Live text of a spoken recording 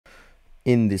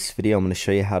In this video, I'm going to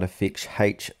show you how to fix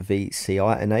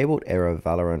HVCI Enabled Error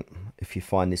Valorant. If you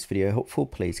find this video helpful,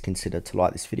 please consider to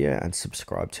like this video and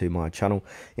subscribe to my channel.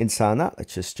 In saying that,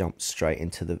 let's just jump straight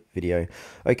into the video.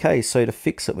 Okay, so to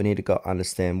fix it, we need to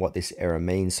understand what this error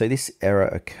means. So this error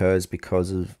occurs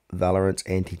because of Valorant's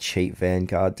anti-cheat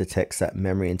Vanguard detects that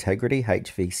memory integrity,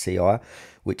 HVCI,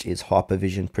 which is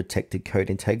hypervision protected code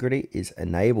integrity, is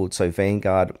enabled. So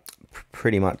Vanguard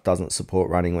pretty much doesn't support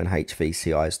running when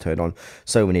HVCI is turned on,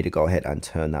 so we need to go ahead and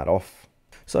turn that off.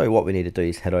 So what we need to do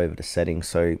is head over to settings.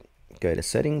 So go to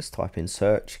settings, type in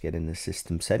search, get in the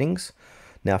system settings.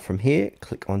 Now from here,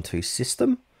 click onto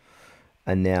system,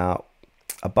 and now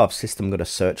above system, got a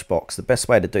search box. The best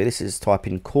way to do this is type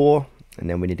in core, and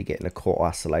then we need to get in a core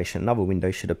isolation. Another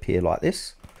window should appear like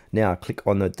this. Now click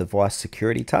on the device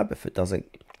security tab if it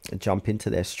doesn't jump into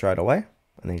there straight away,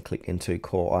 and then click into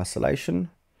core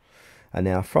isolation. And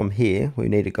now from here, we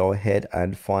need to go ahead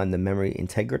and find the memory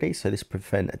integrity. So this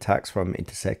prevent attacks from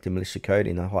intersecting malicious code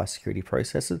in the high security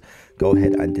processes. Go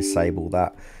ahead and disable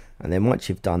that. And then once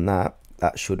you've done that,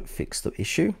 that should fix the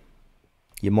issue.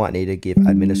 You might need to give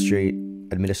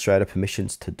administrator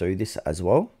permissions to do this as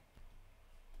well.